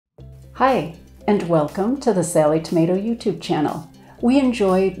Hi, and welcome to the Sallie Tomato YouTube channel. We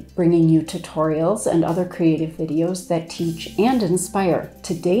enjoy bringing you tutorials and other creative videos that teach and inspire.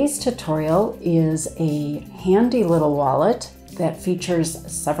 Today's tutorial is a handy little wallet that features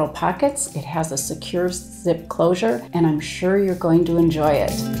several pockets. It has a secure zip closure, and I'm sure you're going to enjoy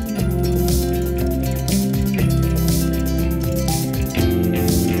it.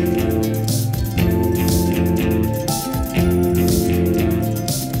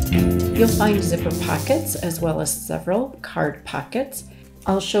 You'll find zipper pockets as well as several card pockets.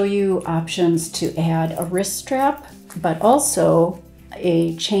 I'll show you options to add a wrist strap, but also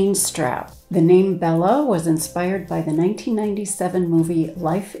a chain strap. The name Bella was inspired by the 1997 movie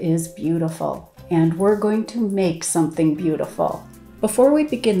Life is Beautiful, and we're going to make something beautiful. Before we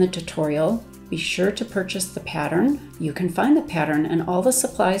begin the tutorial, be sure to purchase the pattern. You can find the pattern and all the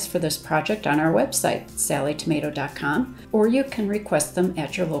supplies for this project on our website, sallietomato.com, or you can request them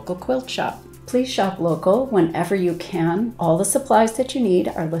at your local quilt shop. Please shop local whenever you can. All the supplies that you need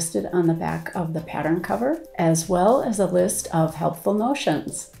are listed on the back of the pattern cover, as well as a list of helpful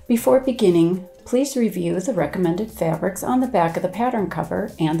notions. Before beginning, please review the recommended fabrics on the back of the pattern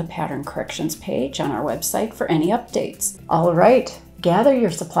cover and the pattern corrections page on our website for any updates. All right. Gather your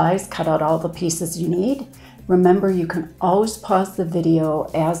supplies, cut out all the pieces you need. Remember, you can always pause the video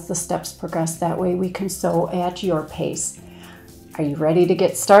as the steps progress. That way we can sew at your pace. Are you ready to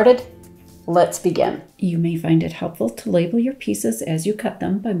get started? Let's begin. You may find it helpful to label your pieces as you cut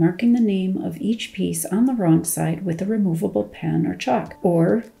them by marking the name of each piece on the wrong side with a removable pen or chalk,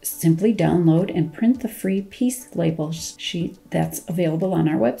 or simply download and print the free piece label sheet that's available on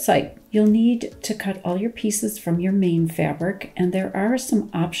our website. You'll need to cut all your pieces from your main fabric, and there are some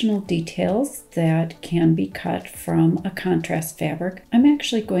optional details that can be cut from a contrast fabric. I'm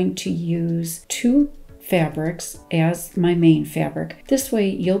actually going to use two fabrics as my main fabric. This way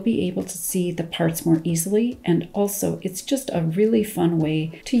you'll be able to see the parts more easily, and also it's just a really fun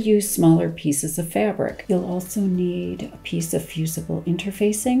way to use smaller pieces of fabric. You'll also need a piece of fusible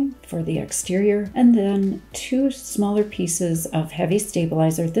interfacing for the exterior, and then two smaller pieces of heavy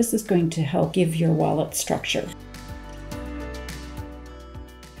stabilizer. This is going to help give your wallet structure.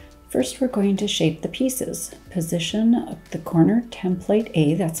 First, we're going to shape the pieces. Position the corner template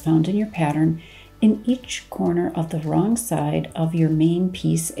A that's found in your pattern in each corner of the wrong side of your main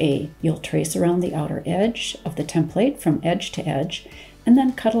piece A. You'll trace around the outer edge of the template from edge to edge, and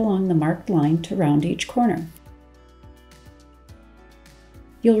then cut along the marked line to round each corner.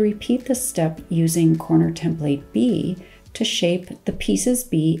 You'll repeat this step using corner template B to shape the pieces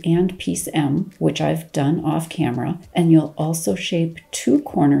B and piece M, which I've done off camera, and you'll also shape two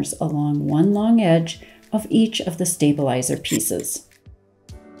corners along one long edge of each of the stabilizer pieces.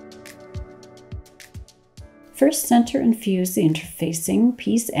 First, center and fuse the interfacing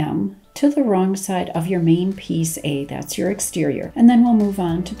piece M to the wrong side of your main piece A, that's your exterior, and then we'll move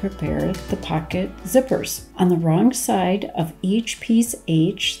on to prepare the pocket zippers. On the wrong side of each piece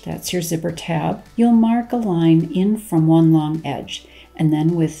H, that's your zipper tab, you'll mark a line in from one long edge, and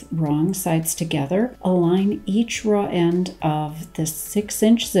then with wrong sides together, align each raw end of the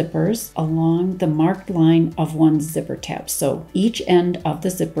 6-inch zippers along the marked line of one zipper tab. So each end of the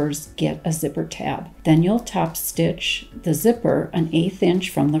zippers get a zipper tab. Then you'll top stitch the zipper 1/8 inch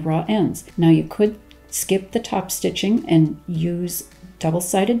from the raw ends. Now you could skip the top stitching and use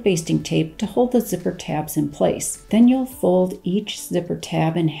double-sided basting tape to hold the zipper tabs in place. Then you'll fold each zipper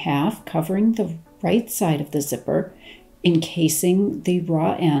tab in half, covering the right side of the zipper, encasing the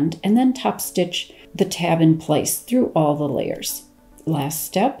raw end, and then top stitch the tab in place through all the layers. Last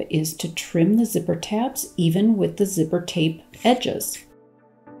step is to trim the zipper tabs even with the zipper tape edges.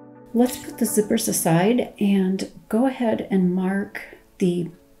 Let's put the zippers aside and go ahead and mark the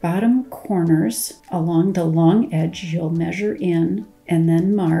bottom corners along the long edge. You'll measure in and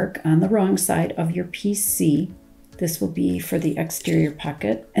then mark on the wrong side of your piece C. This will be for the exterior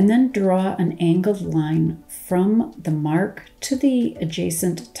pocket, and then draw an angled line from the mark to the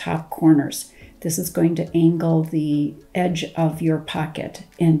adjacent top corners. This is going to angle the edge of your pocket,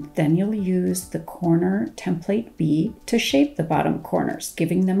 and then you'll use the corner template B to shape the bottom corners,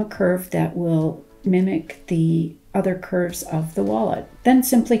 giving them a curve that will mimic the other curves of the wallet. Then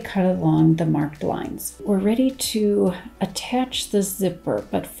simply cut along the marked lines. We're ready to attach the zipper,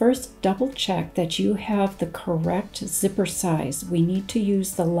 but first double check that you have the correct zipper size. We need to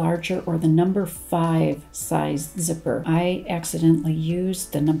use the larger or the number 5 size zipper. I accidentally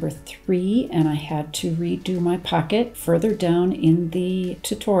used the number 3 and I had to redo my pocket further down in the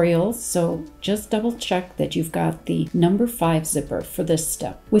tutorial, so just double check that you've got the number 5 zipper for this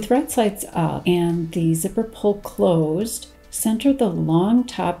step. With right sides up and the zipper pull closed, Center the long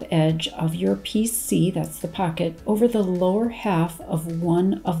top edge of your piece C, that's the pocket, over the lower half of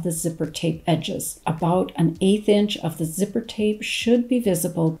one of the zipper tape edges. About 1/8 inch of the zipper tape should be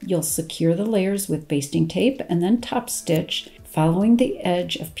visible. You'll secure the layers with basting tape and then top stitch, following the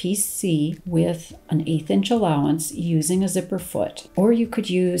edge of piece C with 1/8 inch allowance using a zipper foot, or you could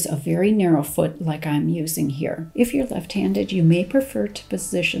use a very narrow foot like I'm using here. If you're left-handed, you may prefer to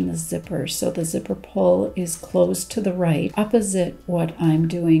position the zipper so the zipper pull is closed to the right, opposite what I'm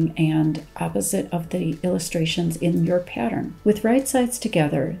doing and opposite of the illustrations in your pattern. With right sides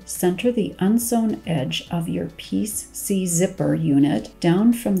together, center the unsewn edge of your piece C zipper unit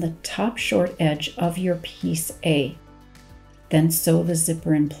down from the top short edge of your piece A. Then sew the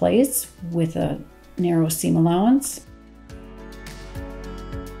zipper in place with a narrow seam allowance.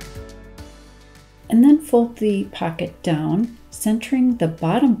 And then fold the pocket down, centering the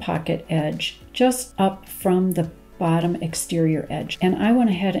bottom pocket edge just up from the bottom exterior edge. And I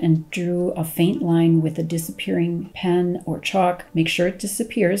went ahead and drew a faint line with a disappearing pen or chalk. Make sure it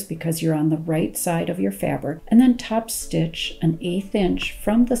disappears because you're on the right side of your fabric. And then top stitch 1/8 inch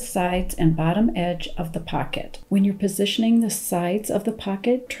from the sides and bottom edge of the pocket. When you're positioning the sides of the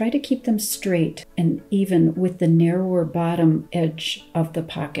pocket, try to keep them straight and even with the narrower bottom edge of the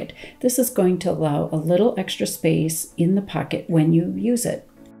pocket. This is going to allow a little extra space in the pocket when you use it.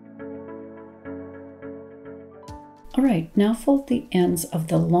 All right, now fold the ends of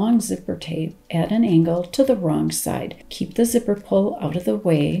the long zipper tape at an angle to the wrong side. Keep the zipper pull out of the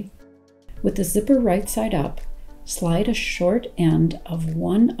way. With the zipper right side up, slide a short end of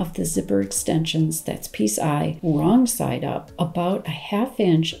one of the zipper extensions, that's piece I, wrong side up, about 1/2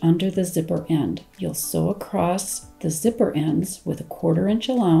 inch under the zipper end. You'll sew across the zipper ends with a 1/4 inch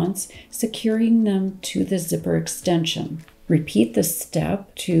allowance, securing them to the zipper extension. Repeat this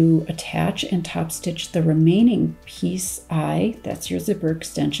step to attach and top stitch the remaining piece I, that's your zipper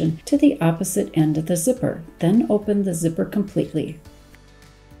extension, to the opposite end of the zipper. Then open the zipper completely.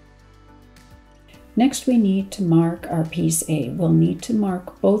 Next, we need to mark our piece A. We'll need to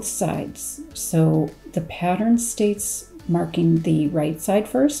mark both sides. So the pattern states marking the right side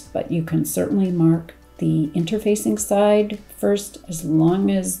first, but you can certainly mark the interfacing side first as long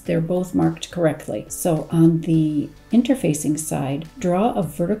as they're both marked correctly. So on the interfacing side, draw a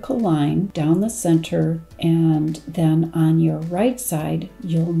vertical line down the center, and then on your right side,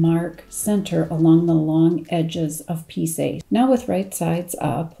 you'll mark center along the long edges of piece A. Now with right sides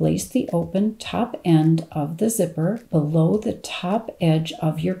up, place the open top end of the zipper below the top edge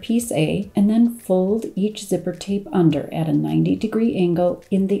of your piece A, and then fold each zipper tape under at a 90-degree angle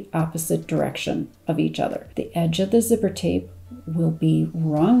in the opposite direction of each other. The edge of the zipper tape will be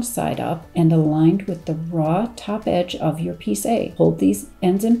wrong side up and aligned with the raw top edge of your piece A. Hold these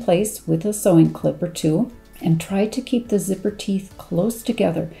ends in place with a sewing clip or two and try to keep the zipper teeth close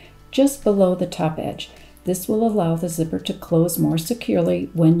together just below the top edge. This will allow the zipper to close more securely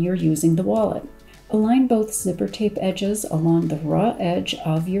when you're using the wallet. Align both zipper tape edges along the raw edge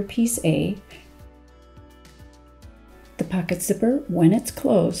of your piece A. The pocket zipper, when it's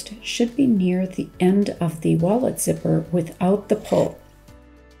closed, should be near the end of the wallet zipper without the pull.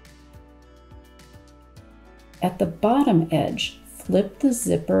 At the bottom edge, flip the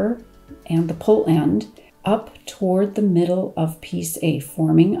zipper and the pull end up toward the middle of piece A,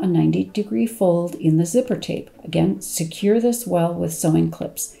 forming a 90-degree fold in the zipper tape. Again, secure this well with sewing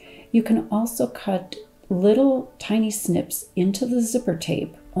clips. You can also cut little tiny snips into the zipper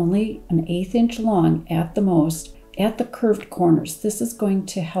tape, only 1/8 inch long at the most, at the curved corners. This is going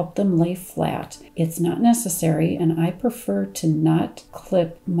to help them lay flat. It's not necessary, and I prefer to not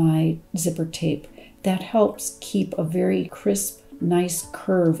clip my zipper tape. That helps keep a very crisp, nice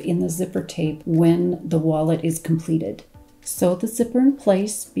curve in the zipper tape when the wallet is completed. Sew the zipper in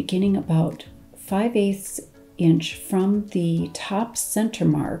place, beginning about 5/8 inch from the top center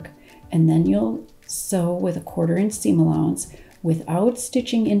mark, and then you'll sew with a 1/4 inch seam allowance without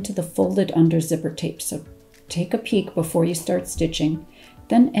stitching into the folded under zipper tape. So take a peek before you start stitching,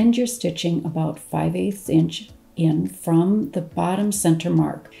 then end your stitching about 5/8 inch in from the bottom center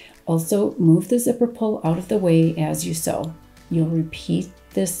mark. Also, move the zipper pull out of the way as you sew. You'll repeat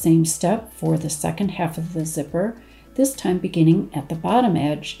this same step for the second half of the zipper, this time beginning at the bottom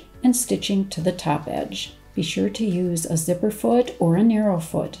edge and stitching to the top edge. Be sure to use a zipper foot or a narrow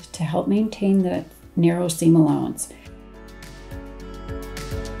foot to help maintain the narrow seam allowance.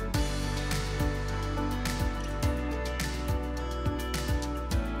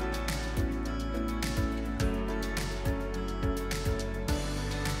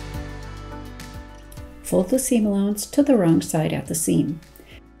 Fold the seam allowance to the wrong side at the seam.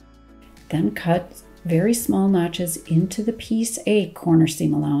 Then cut very small notches into the piece A corner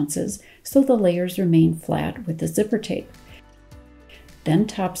seam allowances so the layers remain flat with the zipper tape. Then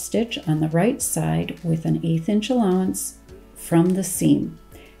top stitch on the right side with an 1/8 inch allowance from the seam.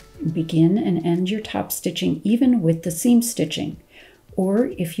 Begin and end your top stitching even with the seam stitching. Or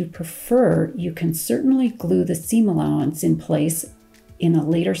if you prefer, you can certainly glue the seam allowance in place in a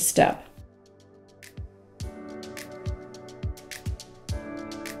later step.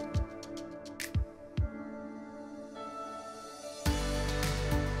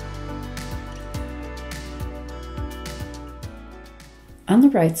 On the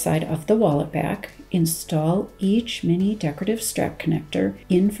right side of the wallet back, install each mini decorative strap connector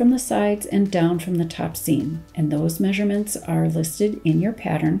in from the sides and down from the top seam, and those measurements are listed in your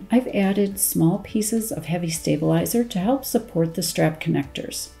pattern. I've added small pieces of heavy stabilizer to help support the strap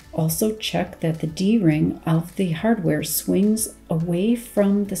connectors. Also check that the D-ring of the hardware swings away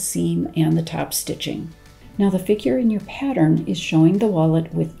from the seam and the top stitching. Now the figure in your pattern is showing the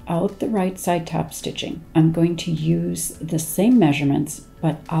wallet without the right side top stitching. I'm going to use the same measurements,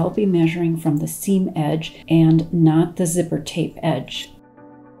 but I'll be measuring from the seam edge and not the zipper tape edge.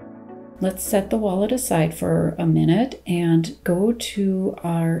 Let's set the wallet aside for a minute and go to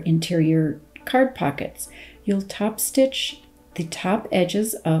our interior card pockets. You'll top stitch the top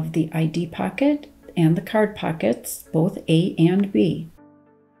edges of the ID pocket and the card pockets, both A and B.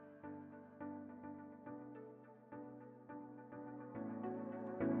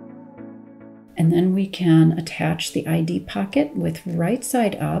 And then we can attach the ID pocket with right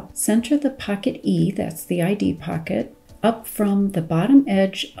side up, center the pocket E, that's the ID pocket, up from the bottom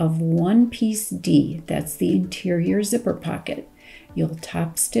edge of one piece D, that's the interior zipper pocket. You'll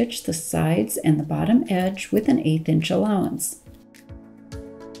top stitch the sides and the bottom edge with an 1/8 inch allowance.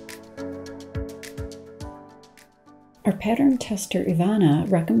 Our pattern tester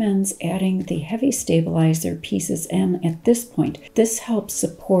Ivana recommends adding the heavy stabilizer pieces in at this point. This helps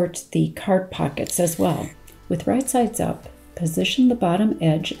support the card pockets as well. With right sides up, position the bottom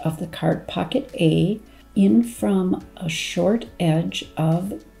edge of the card pocket A in from a short edge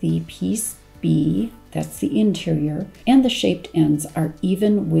of the piece B, that's the interior, and the shaped ends are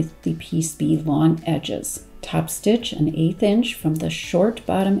even with the piece B long edges. Top stitch an 1/8 inch from the short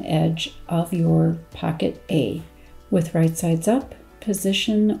bottom edge of your pocket A. With right sides up,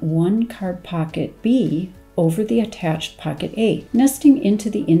 position one card pocket B over the attached pocket A, nesting into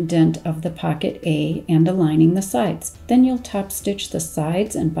the indent of the pocket A and aligning the sides. Then you'll top stitch the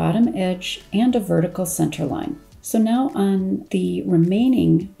sides and bottom edge and a vertical center line. So now on the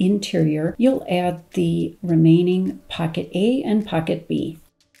remaining interior, you'll add the remaining pocket A and pocket B.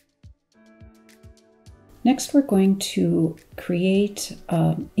 Next, we're going to create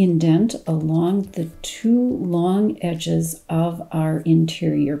an indent along the two long edges of our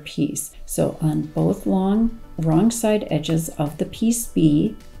interior piece. So on both wrong side edges of the piece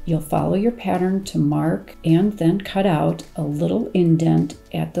B, you'll follow your pattern to mark and then cut out a little indent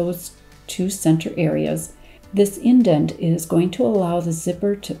at those two center areas. This indent is going to allow the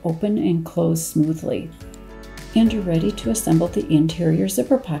zipper to open and close smoothly. And you're ready to assemble the interior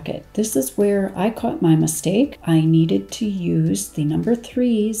zipper pocket. This is where I caught my mistake. I needed to use the number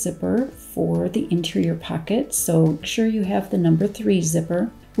 3 zipper for the interior pocket, so make sure you have the number 3 zipper.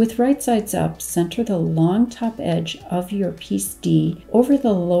 With right sides up, center the long top edge of your piece D over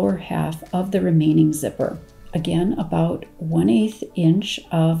the lower half of the remaining zipper. Again, about 1/8 inch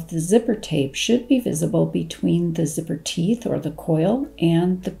of the zipper tape should be visible between the zipper teeth or the coil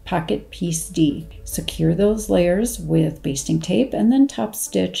and the pocket piece D. Secure those layers with basting tape and then top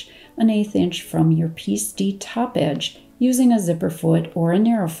stitch an 1/8 inch from your piece D top edge using a zipper foot or a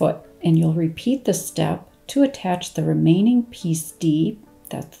narrow foot. And you'll repeat the step to attach the remaining piece D,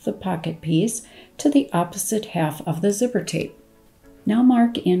 that's the pocket piece, to the opposite half of the zipper tape. Now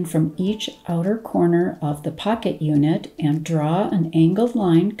mark in from each outer corner of the pocket unit and draw an angled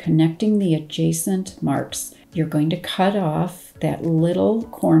line connecting the adjacent marks. You're going to cut off that little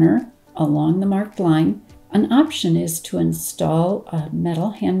corner along the marked line. An option is to install a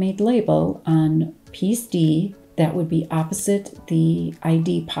metal handmade label on piece D that would be opposite the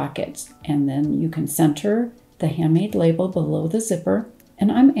ID pocket, and then you can center the handmade label below the zipper.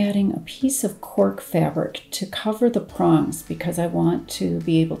 And I'm adding a piece of cork fabric to cover the prongs because I want to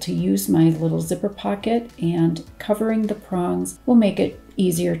be able to use my little zipper pocket, and covering the prongs will make it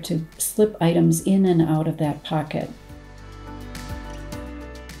easier to slip items in and out of that pocket.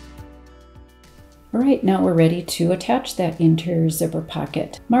 All right, now we're ready to attach that interior zipper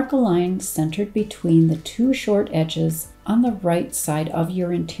pocket. Mark a line centered between the two short edges on the right side of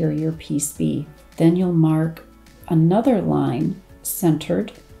your interior piece B. Then you'll mark another line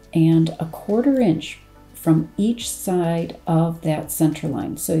centered and 1/4 inch from each side of that center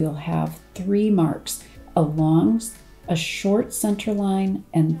line. So you'll have 3 marks, a short center line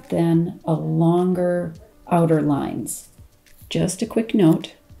and then a longer outer lines. Just a quick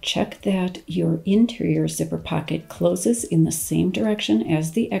note, check that your interior zipper pocket closes in the same direction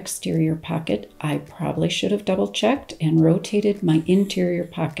as the exterior pocket. I probably should have double checked and rotated my interior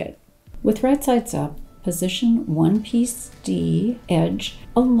pocket. With right sides up, position one piece D edge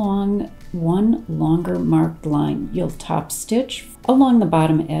along one longer marked line. You'll top stitch along the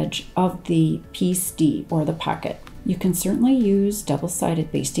bottom edge of the piece D or the pocket. You can certainly use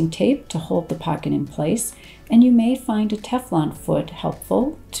double-sided basting tape to hold the pocket in place, and you may find a Teflon foot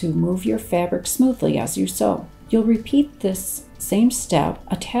helpful to move your fabric smoothly as you sew. You'll repeat this same step,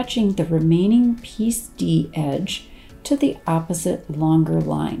 attaching the remaining piece D edge to the opposite longer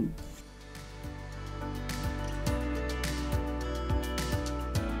line.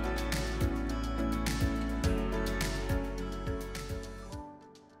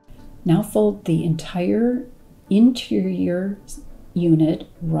 Now fold the entire interior unit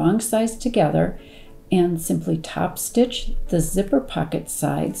wrong sides together and simply top stitch the zipper pocket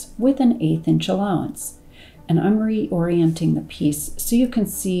sides with an 1/8 inch allowance. And I'm reorienting the piece so you can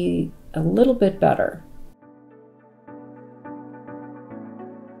see a little bit better.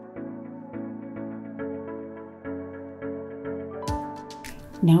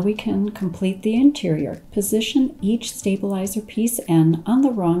 Now we can complete the interior. Position each stabilizer piece end on the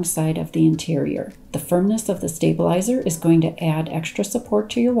wrong side of the interior. The firmness of the stabilizer is going to add extra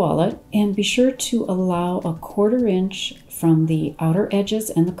support to your wallet, and be sure to allow a 1/4 inch from the outer edges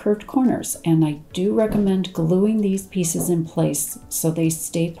and the curved corners. And I do recommend gluing these pieces in place so they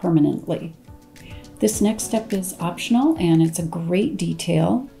stay permanently. This next step is optional and it's a great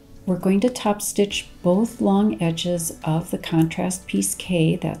detail. We're going to top stitch both long edges of the contrast piece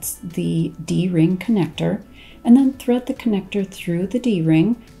K, that's the D-ring connector, and then thread the connector through the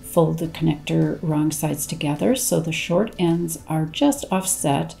D-ring, fold the connector wrong sides together so the short ends are just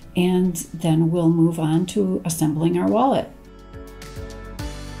offset, and then we'll move on to assembling our wallet.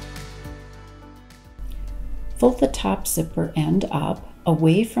 Fold the top zipper end up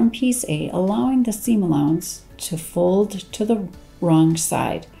away from piece A, allowing the seam allowance to fold to the wrong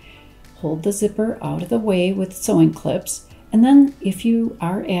side. Hold the zipper out of the way with sewing clips, and then if you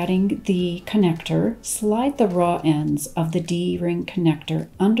are adding the connector, slide the raw ends of the D-ring connector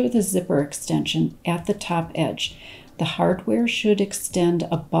under the zipper extension at the top edge. The hardware should extend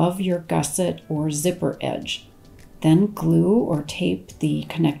above your gusset or zipper edge. Then glue or tape the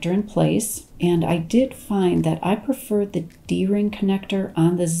connector in place, and I did find that I prefer the D-ring connector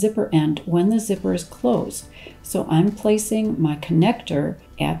on the zipper end when the zipper is closed. So I'm placing my connector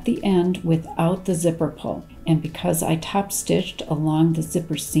at the end without the zipper pull. And because I top stitched along the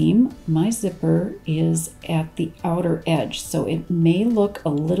zipper seam, my zipper is at the outer edge, so it may look a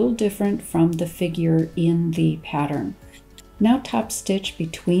little different from the figure in the pattern. Now top stitch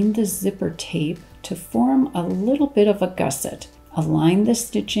between the zipper tape to form a little bit of a gusset. Align the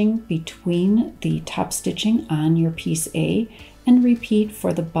stitching between the top stitching on your piece A and repeat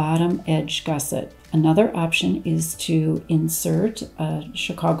for the bottom edge gusset. Another option is to insert a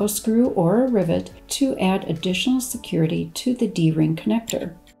Chicago screw or a rivet to add additional security to the D-ring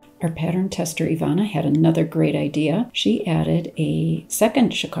connector. Our pattern tester Ivana had another great idea. She added a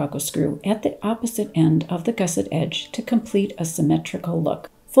second Chicago screw at the opposite end of the gusset edge to complete a symmetrical look.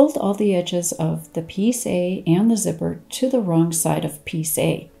 Fold all the edges of the piece A and the zipper to the wrong side of piece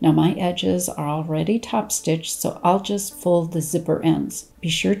A. Now my edges are already top stitched, so I'll just fold the zipper ends. Be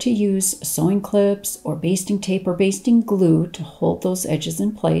sure to use sewing clips or basting tape or basting glue to hold those edges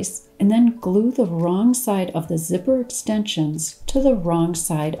in place, and then glue the wrong side of the zipper extensions to the wrong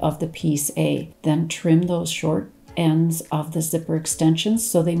side of the piece A. Then trim those short ends of the zipper extensions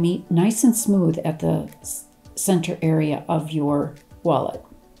so they meet nice and smooth at the center area of your wallet.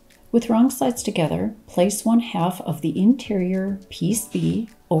 With wrong sides together, place 1/2 of the interior piece B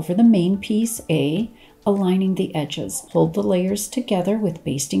over the main piece A, aligning the edges. Hold the layers together with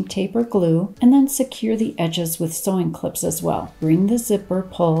basting tape or glue, and then secure the edges with sewing clips as well. Bring the zipper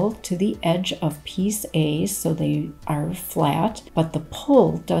pull to the edge of piece A so they are flat, but the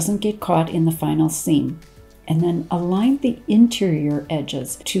pull doesn't get caught in the final seam. And then align the interior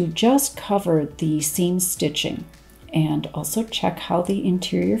edges to just cover the seam stitching. And also check how the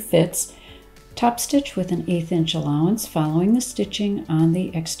interior fits. Top stitch with an 1/8 inch allowance following the stitching on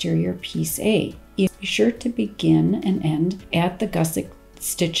the exterior piece A. Be sure to begin and end at the gusset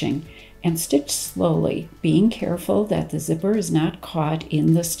stitching and stitch slowly, being careful that the zipper is not caught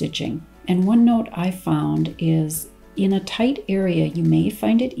in the stitching. And one note I found is In a tight area, you may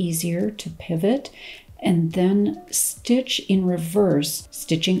find it easier to pivot and then stitch in reverse,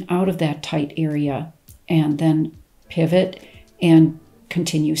 stitching out of that tight area, and then pivot and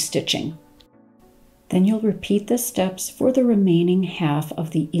continue stitching. Then you'll repeat the steps for the remaining half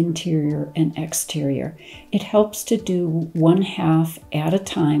of the interior and exterior. It helps to do one half at a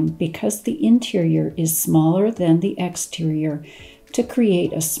time because the interior is smaller than the exterior to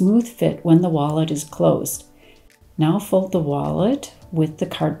create a smooth fit when the wallet is closed. Now fold the wallet with the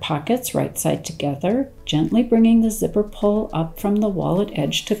card pockets right side together, gently bringing the zipper pull up from the wallet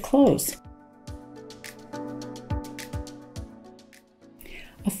edge to close.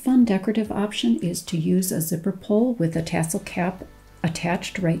 A fun decorative option is to use a zipper pull with a tassel cap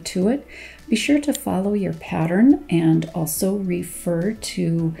attached right to it. Be sure to follow your pattern and also refer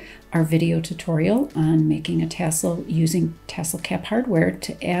to our video tutorial on making a tassel using tassel cap hardware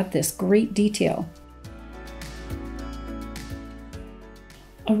to add this great detail.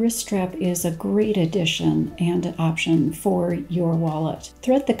 A wrist strap is a great addition and an option for your wallet.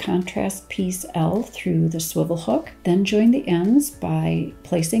 Thread the contrast piece L through the swivel hook, then join the ends by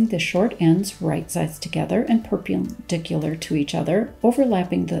placing the short ends right sides together and perpendicular to each other,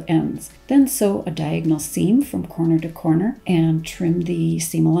 overlapping the ends. Then sew a diagonal seam from corner to corner and trim the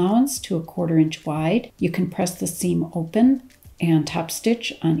seam allowance to 1/4 inch wide. You can press the seam open and top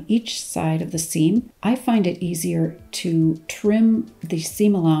stitch on each side of the seam. I find it easier to trim the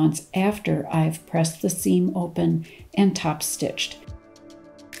seam allowance after I've pressed the seam open and top stitched.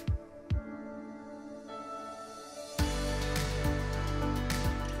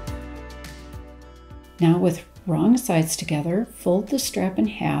 Now with wrong sides together, fold the strap in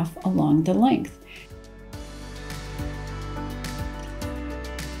half along the length.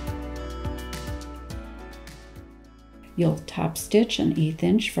 You'll top stitch an 1/8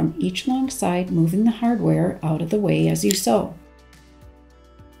 inch from each long side, moving the hardware out of the way as you sew.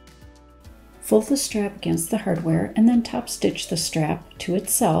 Fold the strap against the hardware and then top stitch the strap to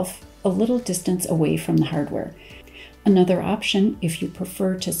itself a little distance away from the hardware. Another option, if you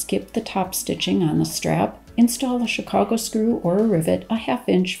prefer to skip the top stitching on the strap, install a Chicago screw or a rivet a 1/2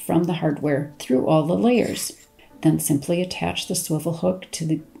 inch from the hardware through all the layers. Then simply attach the swivel hook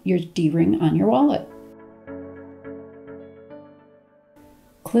to your D-ring on your wallet.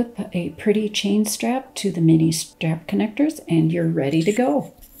 Clip a pretty chain strap to the mini strap connectors and you're ready to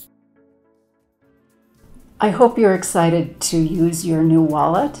go. I hope you're excited to use your new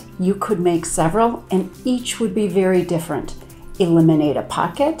wallet. You could make several and each would be very different. Eliminate a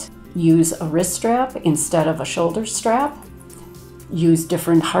pocket, use a wrist strap instead of a shoulder strap, use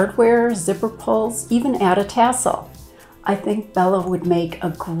different hardware, zipper pulls, even add a tassel. I think Bella would make a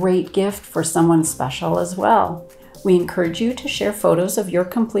great gift for someone special as well. We encourage you to share photos of your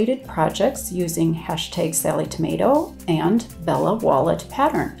completed projects using #SallieTomato and Bella Wallet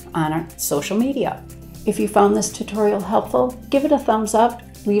Pattern on our social media. If you found this tutorial helpful, give it a thumbs up,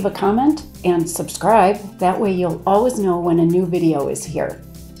 leave a comment, and subscribe. That way you'll always know when a new video is here.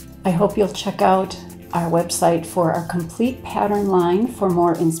 I hope you'll check out our website for our complete pattern line for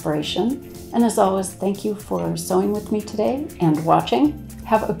more inspiration. And as always, thank you for sewing with me today and watching.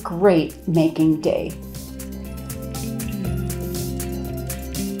 Have a great making day.